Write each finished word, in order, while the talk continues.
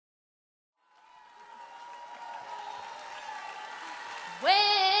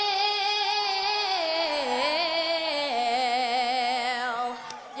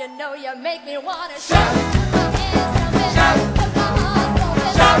know you make me wanna shout. Put my hands to it, put my heart to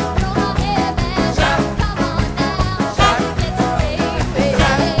it, throw my head back, come on now, shout, get to save me,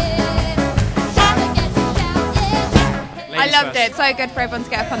 shout, get to shout, yeah. I loved it. So good for everyone to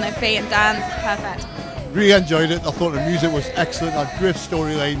get up on their feet and dance. Perfect. Really enjoyed it. I thought the music was excellent. Had great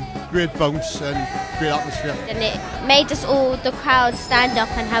storyline, great bounce and great atmosphere. And it made us all, the crowd, stand up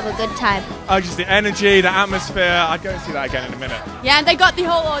and have a good time. Just the energy, the atmosphere. I'd go and see that again in a minute. Yeah, and they got the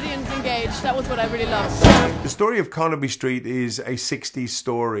whole audience engaged. That was what I really loved. The story of Carnaby Street is a 60s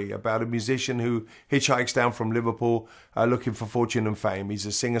story about a musician who hitchhikes down from Liverpool looking for fortune and fame. He's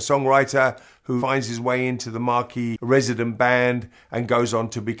a singer-songwriter who finds his way into the marquee resident band and goes on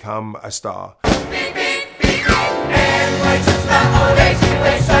to become a star.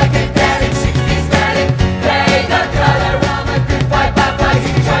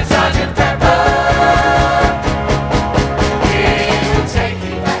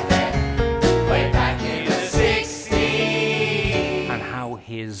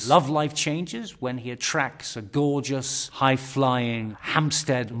 His love life changes when he attracts a gorgeous, high-flying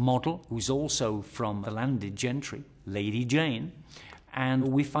Hampstead model who's also from the landed gentry, Lady Jane, and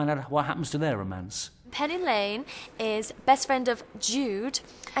we find out what happens to their romance. Penny Lane is best friend of Jude,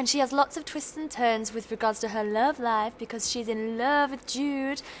 and she has lots of twists and turns with regards to her love life because she's in love with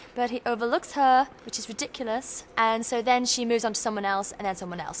Jude, but he overlooks her, which is ridiculous, and so then she moves on to someone else and then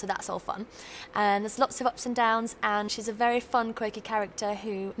someone else, so that's all fun. And there's lots of ups and downs, and she's a very fun, quirky character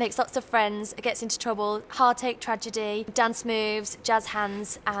who makes lots of friends, gets into trouble, heartache, tragedy, dance moves, jazz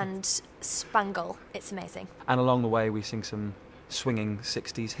hands, and spangle. It's amazing. And along the way we sing some swinging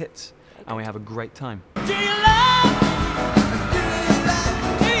 60s hits. And we have a great time. Do you love? Do you love?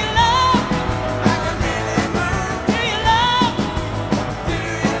 Do you love? Like a minute moon. Do you love? Do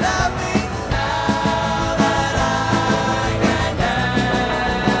you love me now that I can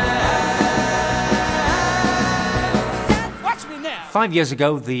dance? Watch me now. 5 years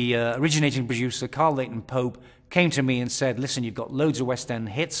ago, the originating producer, Carl Leighton Pope, came to me and said, listen, you've got loads of West End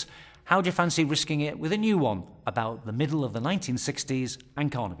hits. How do you fancy risking it with a new one about the middle of the 1960s and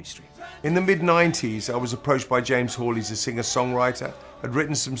Carnaby Street? In the mid-90s, I was approached by James Hall. He's a singer-songwriter, had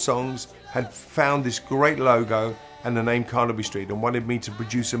written some songs, had found this great logo and the name Carnaby Street, and wanted me to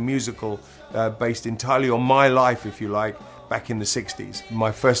produce a musical based entirely on my life, if you like, back in the 60s.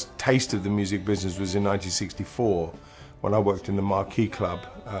 My first taste of the music business was in 1964 when I worked in the Marquee Club.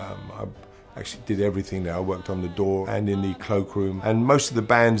 I actually did everything there. I worked on the door and in the cloakroom, and most of the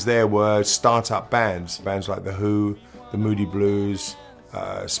bands there were start-up bands like The Who, the Moody Blues,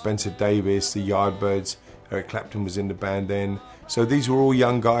 Spencer Davis, the Yardbirds. Eric Clapton was in the band then. So these were all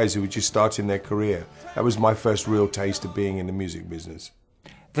young guys who were just starting their career. That was my first real taste of being in the music business.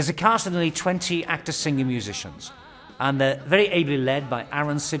 There's a cast of nearly 20 actor, singer, musicians, and they're very ably led by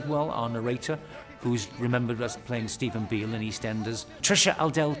Aaron Sidwell, our narrator, who's remembered as playing Stephen Beale in EastEnders, Trisha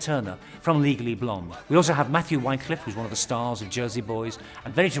Aldell Turner from Legally Blonde. We also have Matthew Wycliffe, who's one of the stars of Jersey Boys,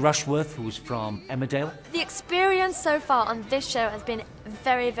 and Verity Rushworth, who's from Emmerdale. The experience so far on this show has been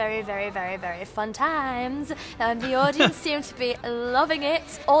very, very, very, very, very fun times. The audience seem to be loving it.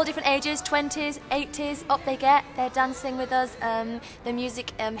 All different ages, 20s, 80s, up they get. They're dancing with us. The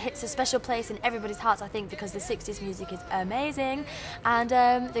music hits a special place in everybody's hearts, I think, because the 60s music is amazing. And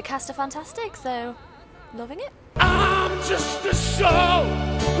the cast are fantastic, so loving it. I'm just a soul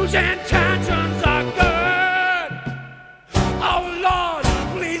whose intentions are good. Oh Lord,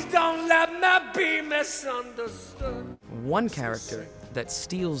 please don't let me be misunderstood. One character that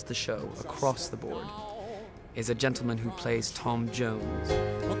steals the show across the board is a gentleman who plays Tom Jones.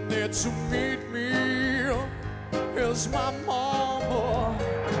 But there to meet me is my mama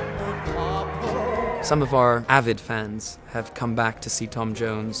and papa. Some of our avid fans have come back to see Tom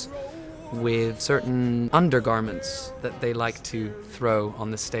Jones with certain undergarments that they like to throw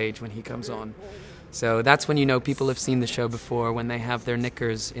on the stage when he comes on. So that's when you know people have seen the show before, when they have their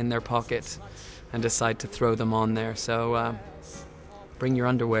knickers in their pocket and decide to throw them on there. So bring your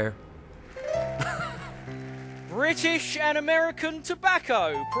underwear. British and American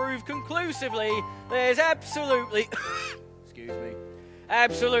tobacco prove conclusively there's absolutely excuse me,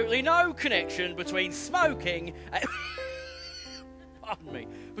 absolutely no connection between smoking pardon me,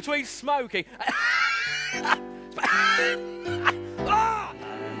 between smoking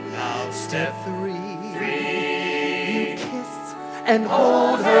Now step 3, you kiss and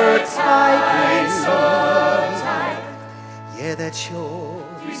hold her tight, so tight. Yeah, that's your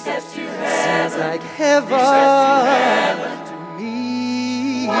 3 steps to heaven. Seems like heaven to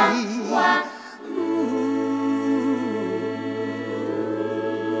me. Wah, wah,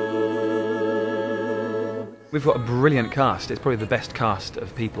 We've got a brilliant cast. It's probably the best cast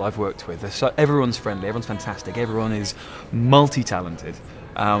of people I've worked with. Everyone's friendly, everyone's fantastic, everyone is multi-talented,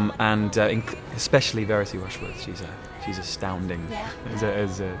 and especially Verity Rushworth. She's astounding as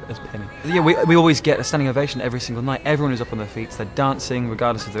Penny. Yeah, we always get a standing ovation every single night. Everyone is up on their feet. They're dancing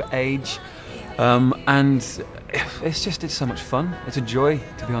regardless of their age, and it's so much fun. It's a joy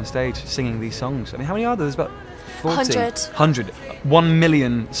to be on stage singing these songs. I mean, how many are there? There's about 40. 100. 1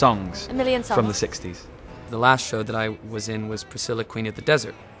 million songs. 1 million songs from the 60s. The last show that I was in was Priscilla, Queen of the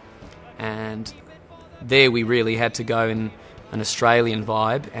Desert, and there we really had to go in an Australian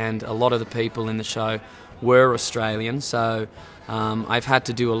vibe, and a lot of the people in the show were Australian, so I've had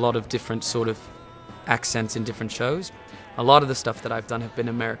to do a lot of different sort of accents in different shows. A lot of the stuff that I've done have been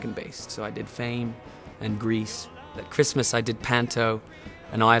American based, so I did Fame and Grease. At Christmas I did Panto,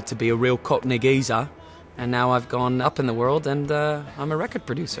 and I had to be a real Cockney geezer, and now I've gone up in the world and I'm a record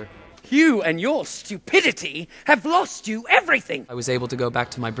producer. You and your stupidity have lost you everything. I was able to go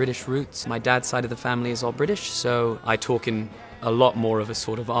back to my British roots. My dad's side of the family is all British, so I talk in a lot more of a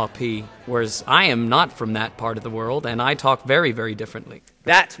sort of RP, whereas I am not from that part of the world, and I talk very, very differently.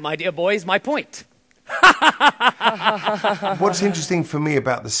 That, my dear boy, is my point. What's interesting for me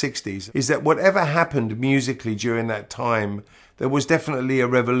about the 60s is that whatever happened musically during that time, there was definitely a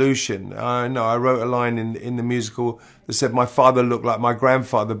revolution. I wrote a line in the musical that said, my father looked like my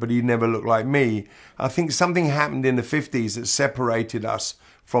grandfather, but he never looked like me. I think something happened in the 50s that separated us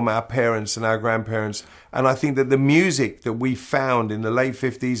from our parents and our grandparents. And I think that the music that we found in the late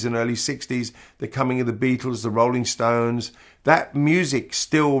 50s and early 60s, the coming of the Beatles, the Rolling Stones, that music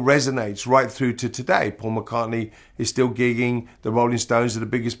still resonates right through to today. Paul McCartney is still gigging. The Rolling Stones are the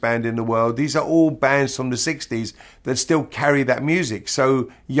biggest band in the world. These are all bands from the 60s that still carry that music.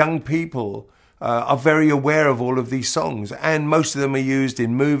 So young people are very aware of all of these songs, and most of them are used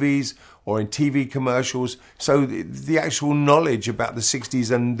in movies or in TV commercials. So the actual knowledge about the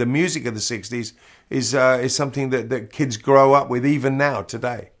 60s and the music of the 60s is something that kids grow up with even now,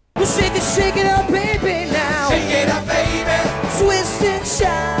 today. Shake it up, baby, now. Shake it up, baby. Twist and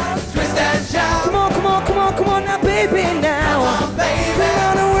shout. Twist and shout. Come on, come on, come on, come on now, baby, now. Come on, baby. We're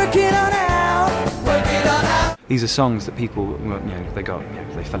gonna work it on out. Work it on out. These are songs that people,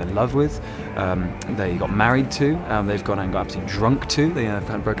 they fell in love with, they got married to, they've gone and got absolutely drunk to, they've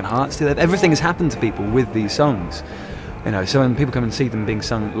had broken hearts to. Everything has happened to people with these songs. So when people come and see them being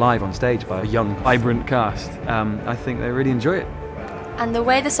sung live on stage by a young, vibrant cast, I think they really enjoy it. And the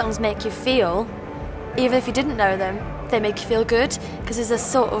way the songs make you feel, even if you didn't know them, they make you feel good, because there's a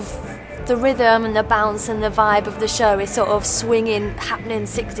sort of, the rhythm and the bounce and the vibe of the show is sort of swinging, happening in the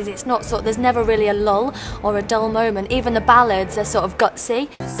 60s. It's not there's never really a lull or a dull moment. Even the ballads are sort of gutsy.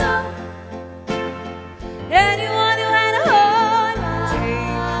 Anyone who had a heart, take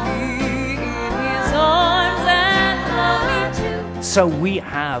me in his arms and love me too. So we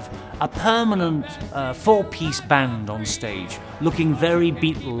have a permanent four-piece band on stage, looking very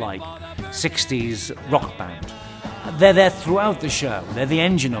Beatle-like, 60s rock band. They're there throughout the show. They're the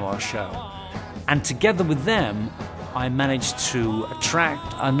engine of our show. And together with them, I managed to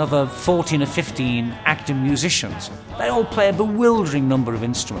attract another 14 or 15 active musicians. They all play a bewildering number of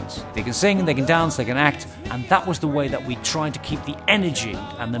instruments. They can sing, they can dance, they can act, and that was the way that we tried to keep the energy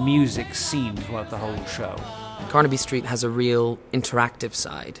and the music seen throughout the whole show. Carnaby Street has a real interactive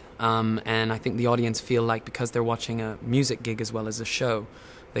side, and I think the audience feel like, because they're watching a music gig as well as a show,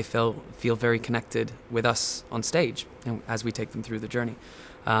 they feel very connected with us on stage as we take them through the journey.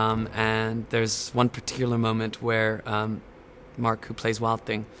 And there's one particular moment where Mark, who plays Wild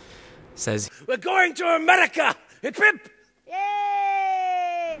Thing, says, "We're going to America! Hip hip!"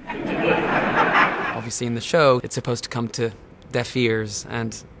 Yay! Obviously in the show, it's supposed to come to deaf ears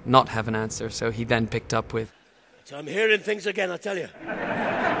and not have an answer, so he then picked up with, So I'm hearing things again, I tell you.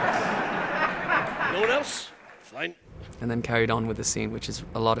 No one else? Fine. And then carried on with the scene, which is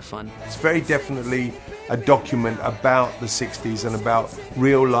a lot of fun. It's very definitely a document about the 60s and about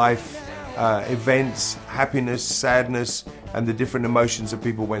real life events, happiness, sadness, and the different emotions that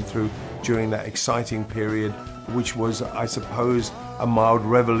people went through during that exciting period, which was, I suppose, a mild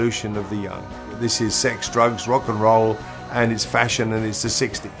revolution of the young. This is sex, drugs, rock and roll, and it's fashion, and it's the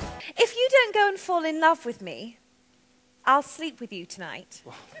 60s. If you don't go and fall in love with me, I'll sleep with you tonight.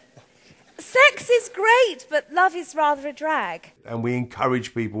 Sex is great, but love is rather a drag. And we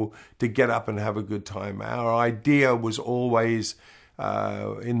encourage people to get up and have a good time. Our idea was always,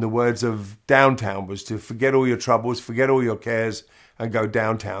 in the words of Downtown, was to forget all your troubles, forget all your cares, and go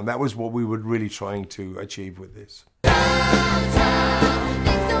downtown. That was what we were really trying to achieve with this.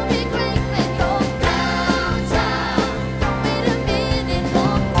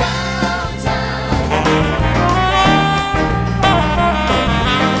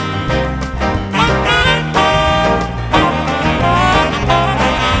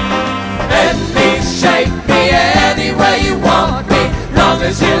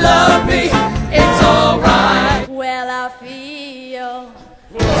 feel